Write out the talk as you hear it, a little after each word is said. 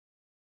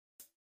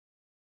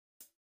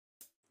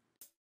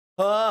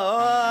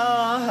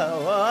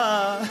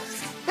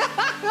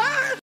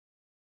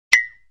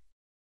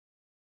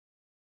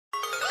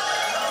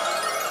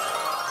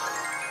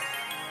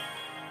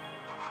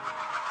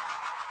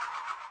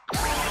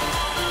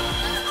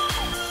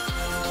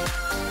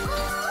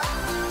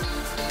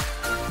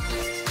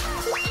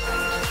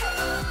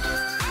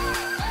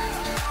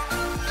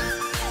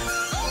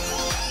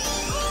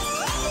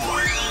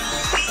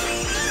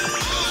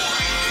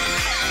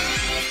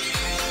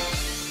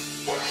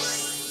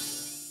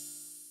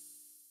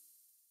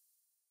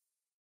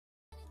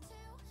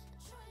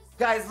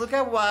Guys, look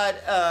at what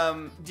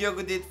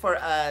Diogo did for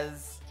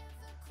us.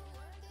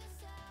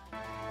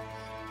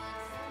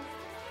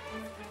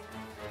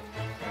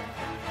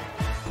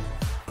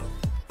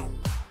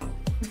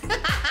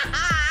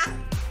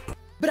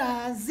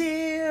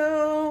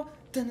 Brasil!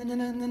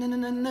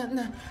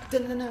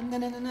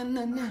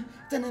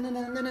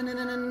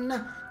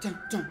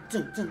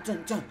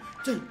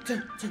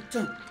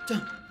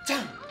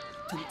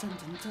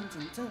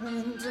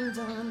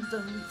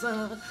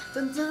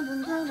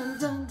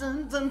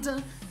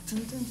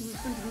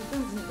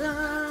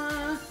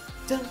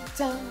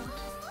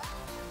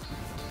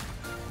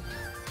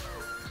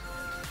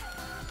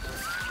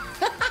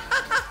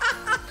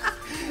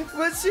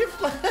 Was she?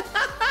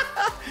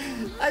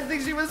 I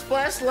think she was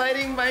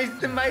flashlighting my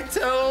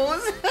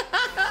toes.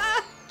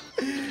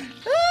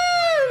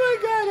 Oh my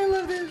god, I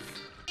love this.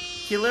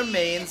 Killer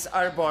mains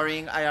are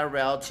boring.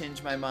 IRL,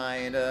 change my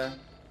mind.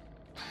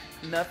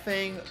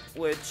 Nothing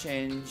would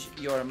change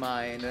your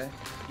mind.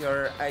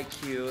 Your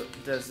IQ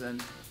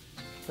doesn't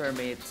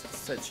permit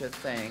such a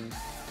thing.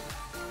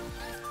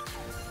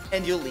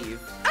 And you leave.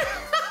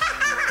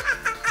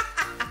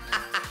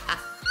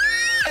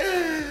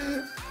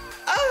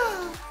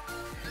 Oh,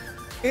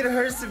 it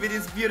hurts to be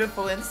this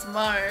beautiful and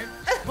smart.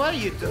 What are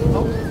you doing?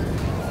 Oh.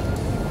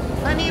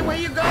 Honey, where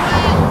you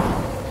going?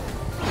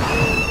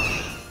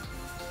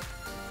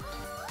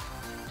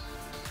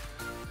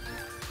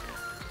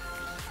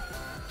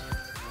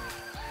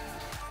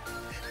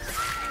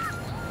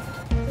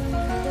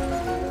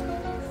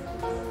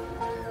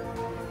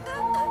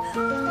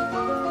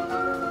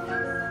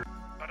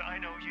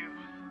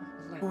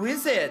 Who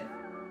is it?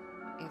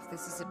 If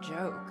this is a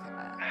joke...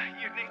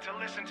 You need to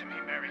listen to me,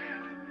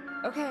 Marianne.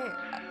 Okay,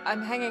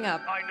 I'm hanging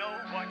up. I know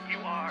what you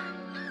are.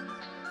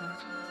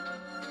 What?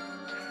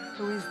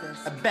 Who is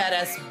this? A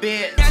badass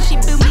bitch. Now she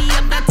built me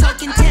up by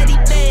talking teddy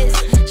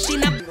bears. She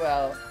not...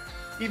 Well,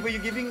 Eevo,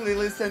 you're giving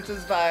Lily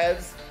Santos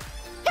vibes.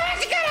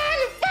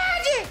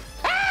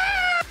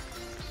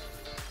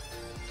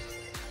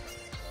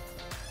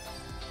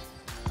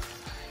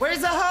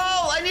 Where's the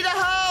hole? I need a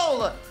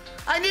hole!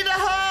 I need a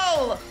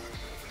hole!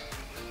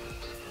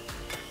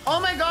 Oh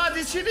my god,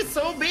 this shit is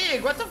so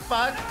big. What the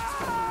fuck?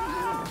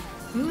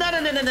 No.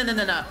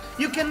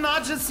 You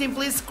cannot just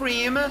simply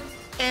scream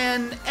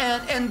and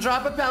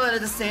drop a pellet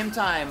at the same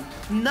time.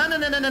 No.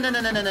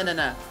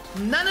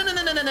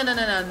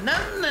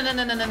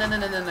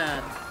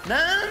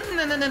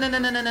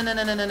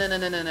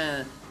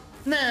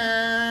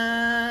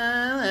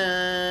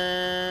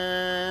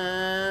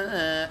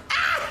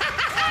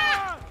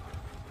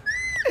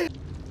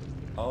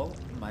 Oh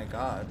my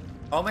god.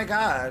 Oh my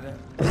god.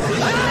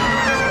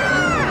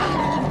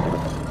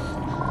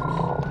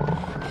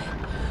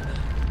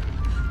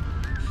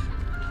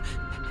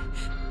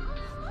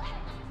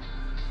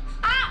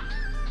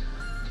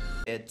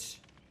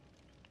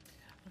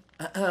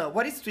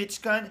 What is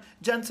TwitchCon?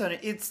 Johnson,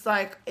 it's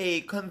like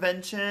a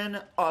convention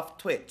of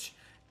Twitch.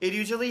 It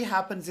usually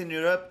happens in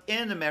Europe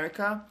and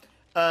America.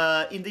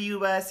 In the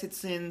US,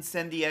 it's in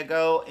San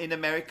Diego. In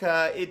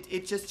America,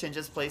 it just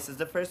changes places.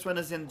 The first one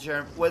was in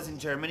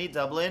Germany,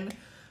 Dublin.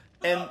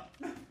 And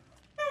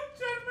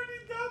Germany,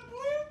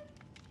 Dublin?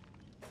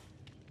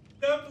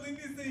 Dublin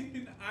is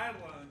in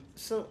Ireland.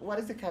 So, what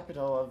is the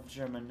capital of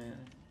Germany?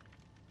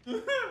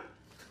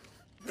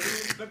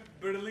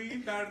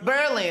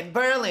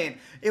 Berlin.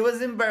 It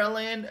was in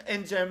Berlin,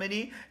 in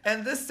Germany.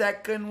 And the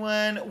second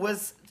one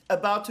was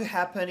about to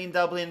happen in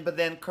Dublin, but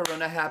then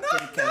Corona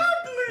happened. Not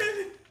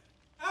Dublin!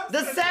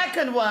 The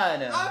second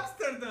one!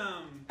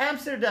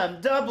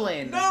 Amsterdam,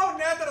 Dublin. No,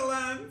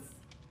 Netherlands.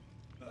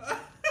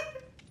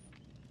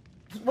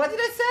 What did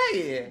I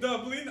say?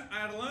 Dublin,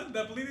 Ireland.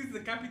 Dublin is the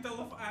capital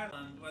of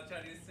Ireland. What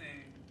are you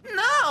saying?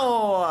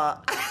 No!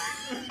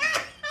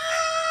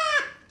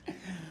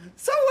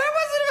 So where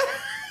was it?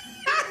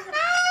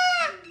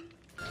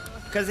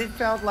 Because it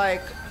felt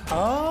like,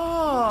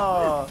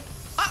 oh.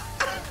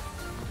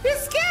 He's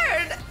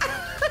scared.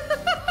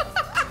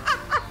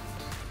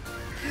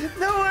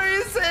 No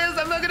worries, sis.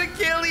 I'm not gonna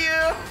kill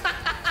you.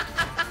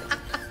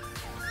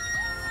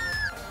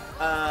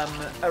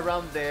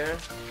 Around there.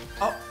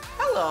 Oh,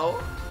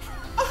 hello.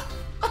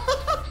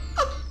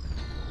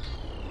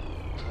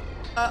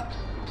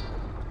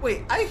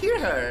 Wait, I hear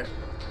her.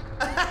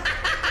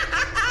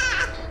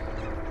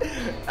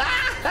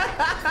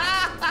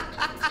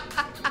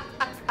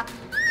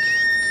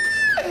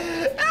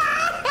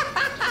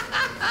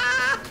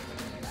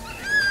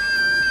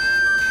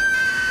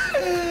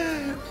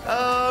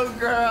 Oh,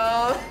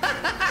 girl.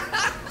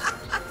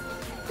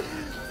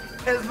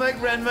 As my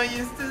grandma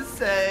used to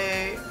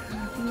say,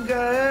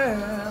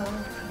 girl,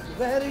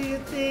 where do you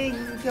think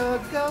you're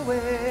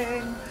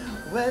going?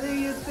 Where do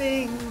you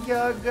think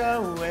you're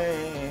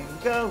going?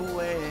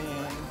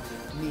 Going,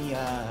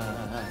 Mia.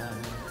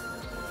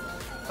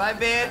 Bye,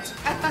 bitch.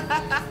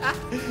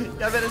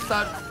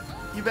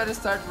 You better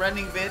start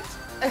running, bitch.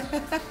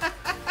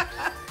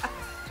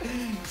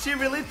 She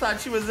really thought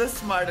she was the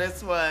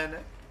smartest one.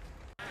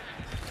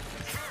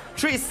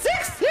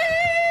 360!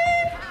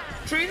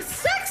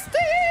 360!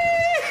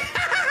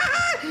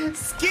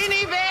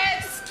 Skinny,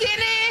 bitch!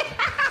 Skinny!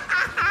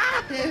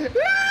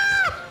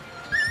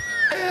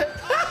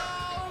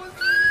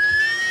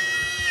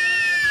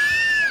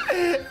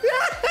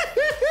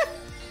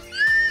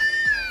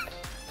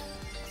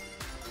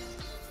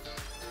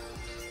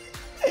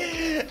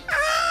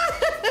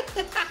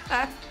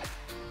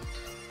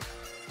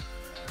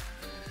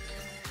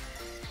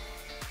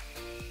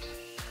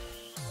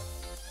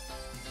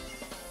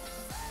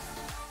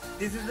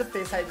 This is the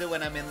face I do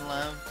when I'm in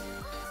love.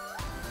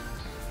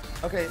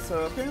 Okay,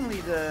 so apparently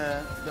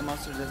the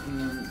monster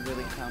doesn't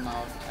really come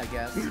out, I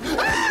guess.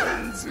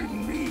 Hands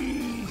in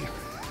me.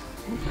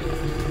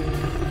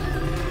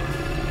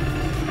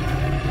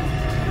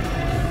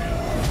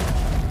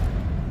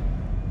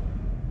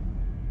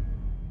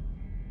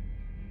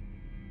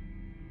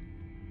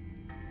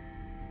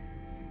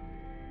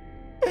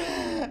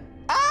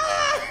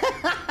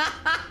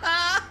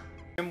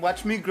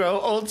 Watch me grow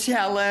old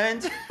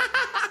challenge.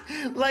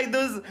 Like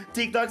those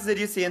TikToks that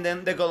you see and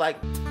then they go like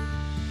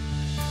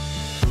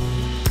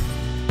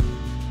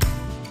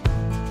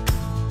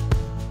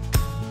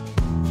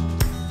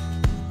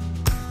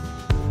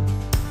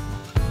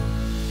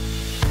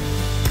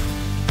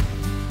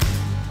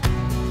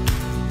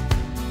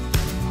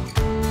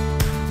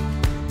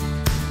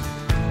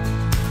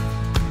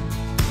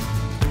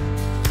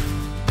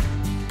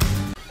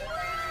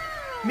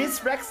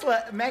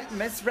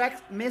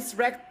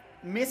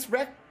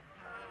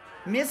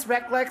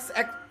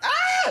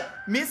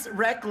Miss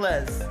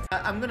Reckless.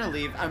 I'm gonna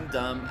leave. I'm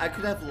dumb. I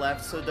could have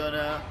left so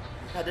Donna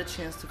had a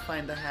chance to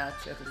find the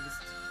hatch at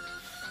least.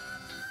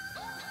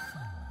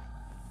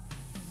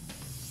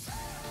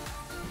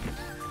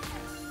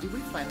 Did we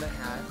find the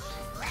hatch?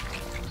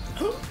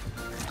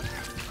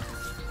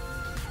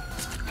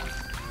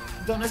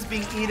 Donna's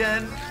being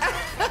eaten.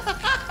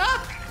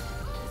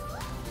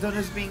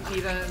 Donna's being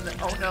eaten.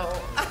 Oh no.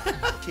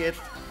 Shit.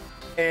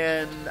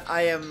 And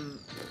I'm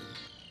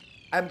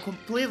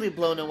completely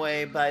blown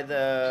away by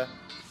the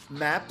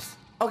maps.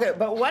 Okay,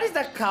 but what is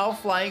that cow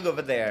flying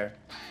over there?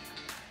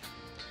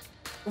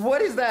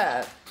 What is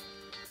that?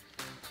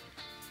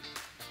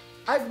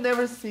 I've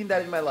never seen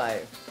that in my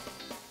life.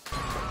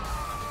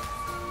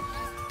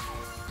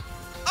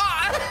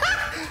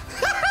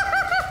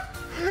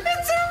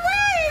 It's a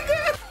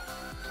wig!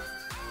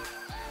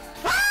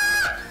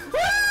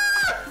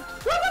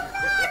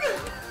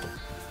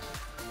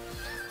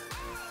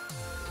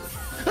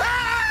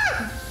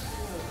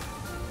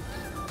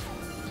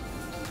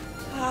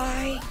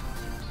 Hi.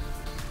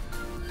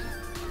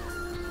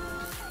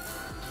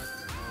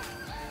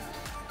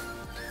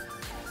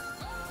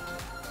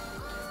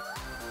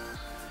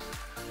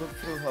 Look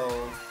through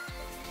hole.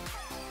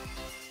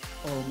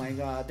 Oh my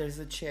god, there's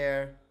a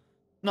chair.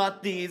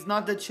 Not these,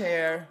 not the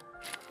chair.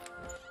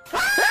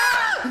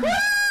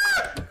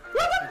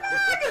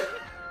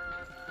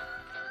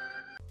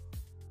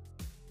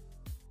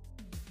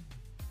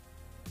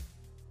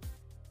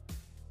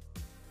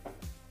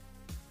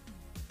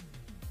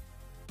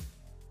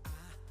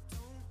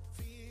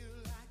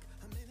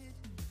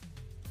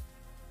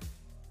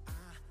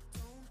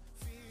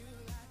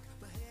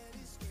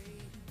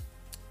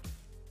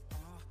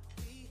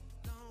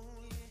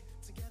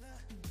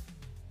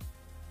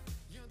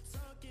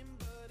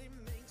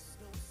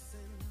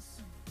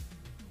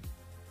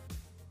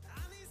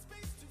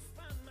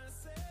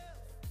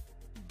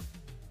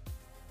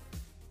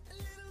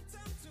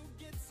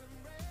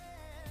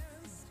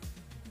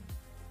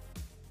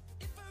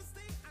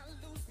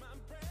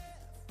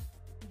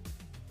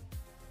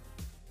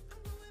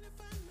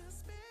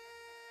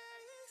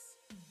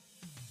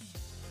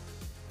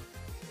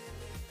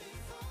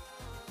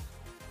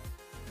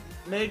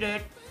 Made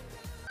it.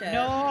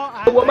 No,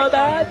 I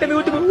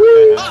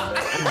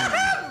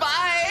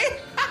Bye.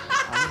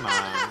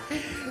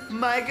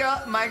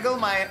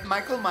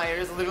 Michael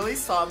Myers literally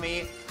saw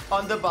me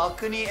on the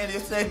balcony and he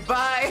said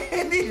bye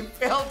and he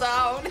fell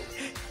down.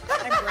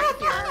 I'm right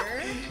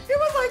here. He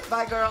was like,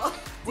 bye girl.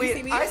 Do you see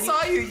Wait, me? I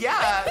saw you,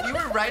 yeah. You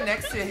were right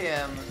next to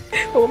him.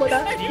 Oh my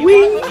god. Do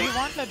you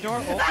want the door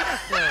open or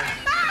closed?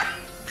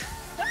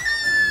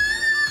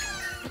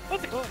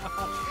 What's going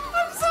on?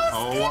 I'm so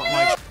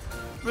scared.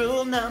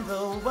 Rule number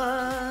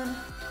 1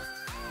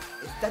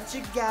 is that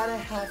you gotta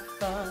have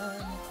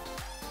fun.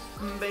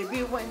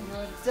 Baby, when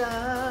you're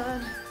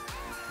done,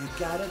 you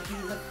gotta be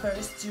the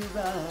first to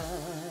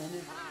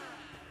run.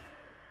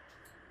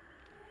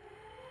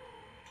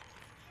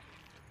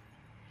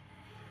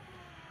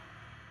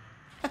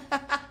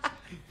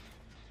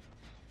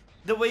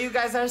 The way you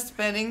guys are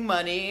spending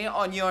money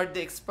on your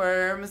dick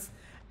sperms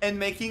and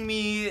making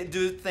me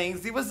do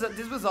things.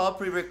 This was all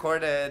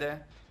pre-recorded.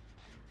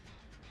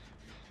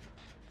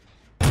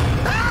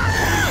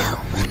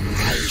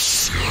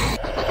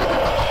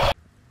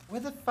 Where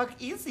the fuck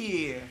is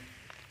he?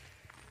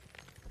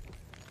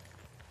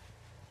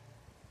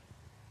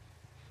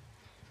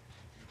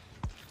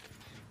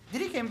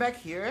 Did he come back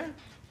here?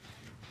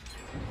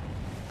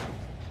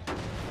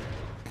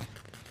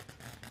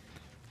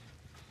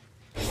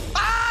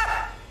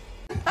 Ah!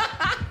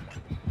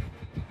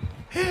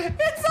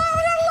 It's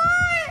over the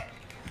line!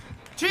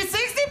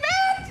 360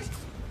 bitch!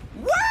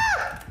 Woo!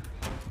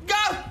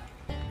 Go!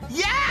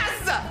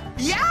 Yes!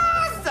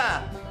 Yes!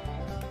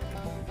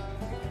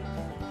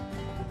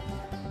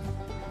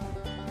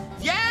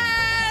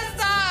 Yes!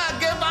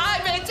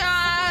 Goodbye,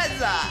 bitches!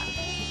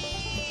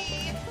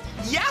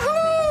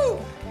 Yahoo!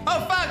 Oh,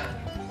 fuck!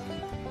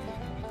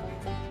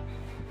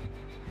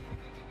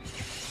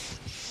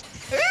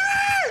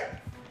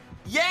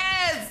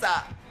 Yes!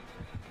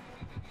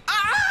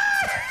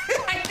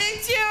 I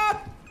hate you!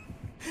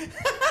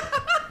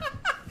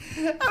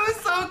 I was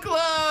so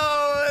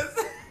close!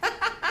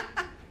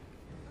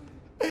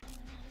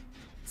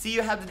 See,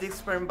 you have the dick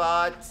sperm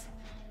bot.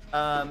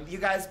 You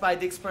guys buy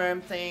dick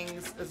sperm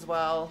things as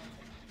well.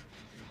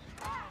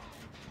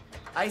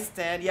 I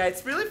stand. Yeah,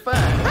 it's really fun.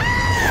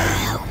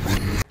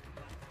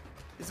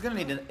 It's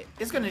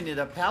gonna need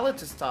a pallet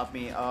to stop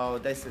me. Oh,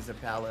 this is a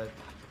pallet.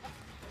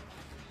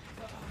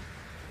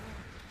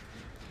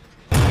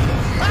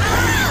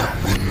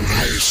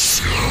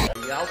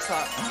 Yeah, I'll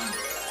stop.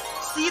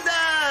 See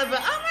them!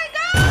 Oh my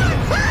god!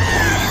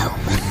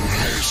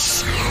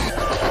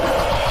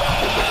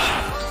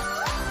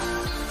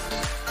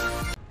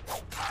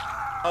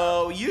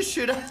 Oh, you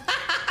should have.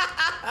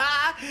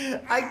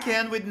 I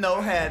can't with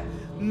no head.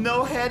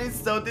 No head is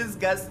so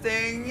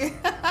disgusting.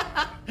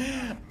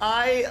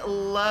 I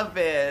love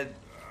it.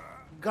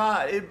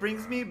 God, it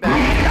brings me back.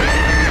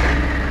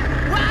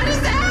 What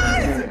is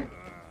that?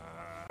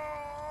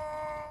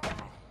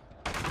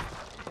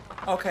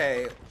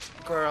 Okay,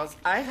 girls,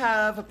 I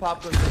have a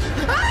popcorn.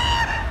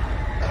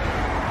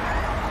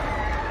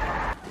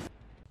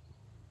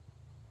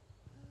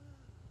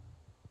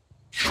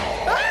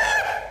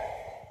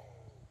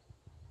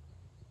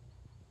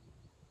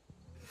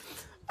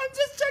 I'm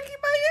just checking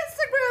my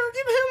Instagram.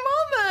 Give me a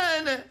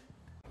moment.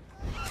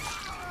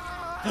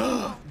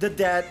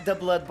 The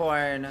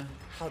bloodborne.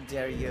 How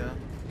dare you?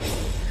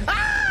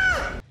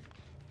 Ah!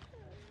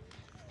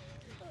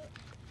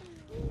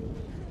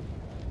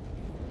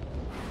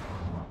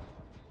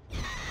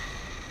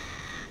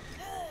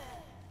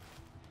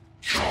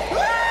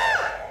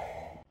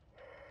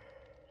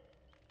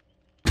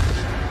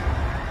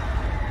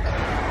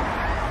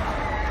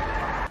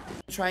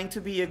 Trying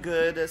to be a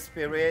good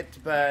spirit,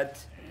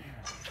 but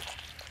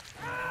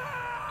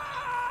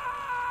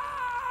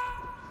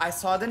I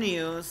saw the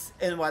news,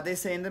 and what they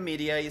say in the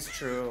media is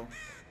true.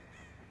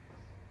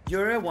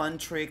 You're a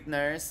one-trick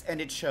nurse, and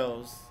it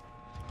shows.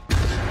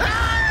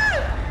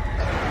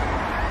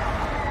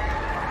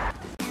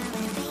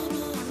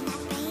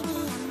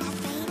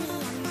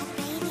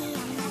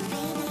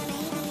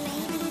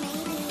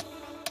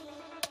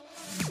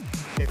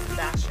 It's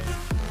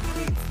fashion.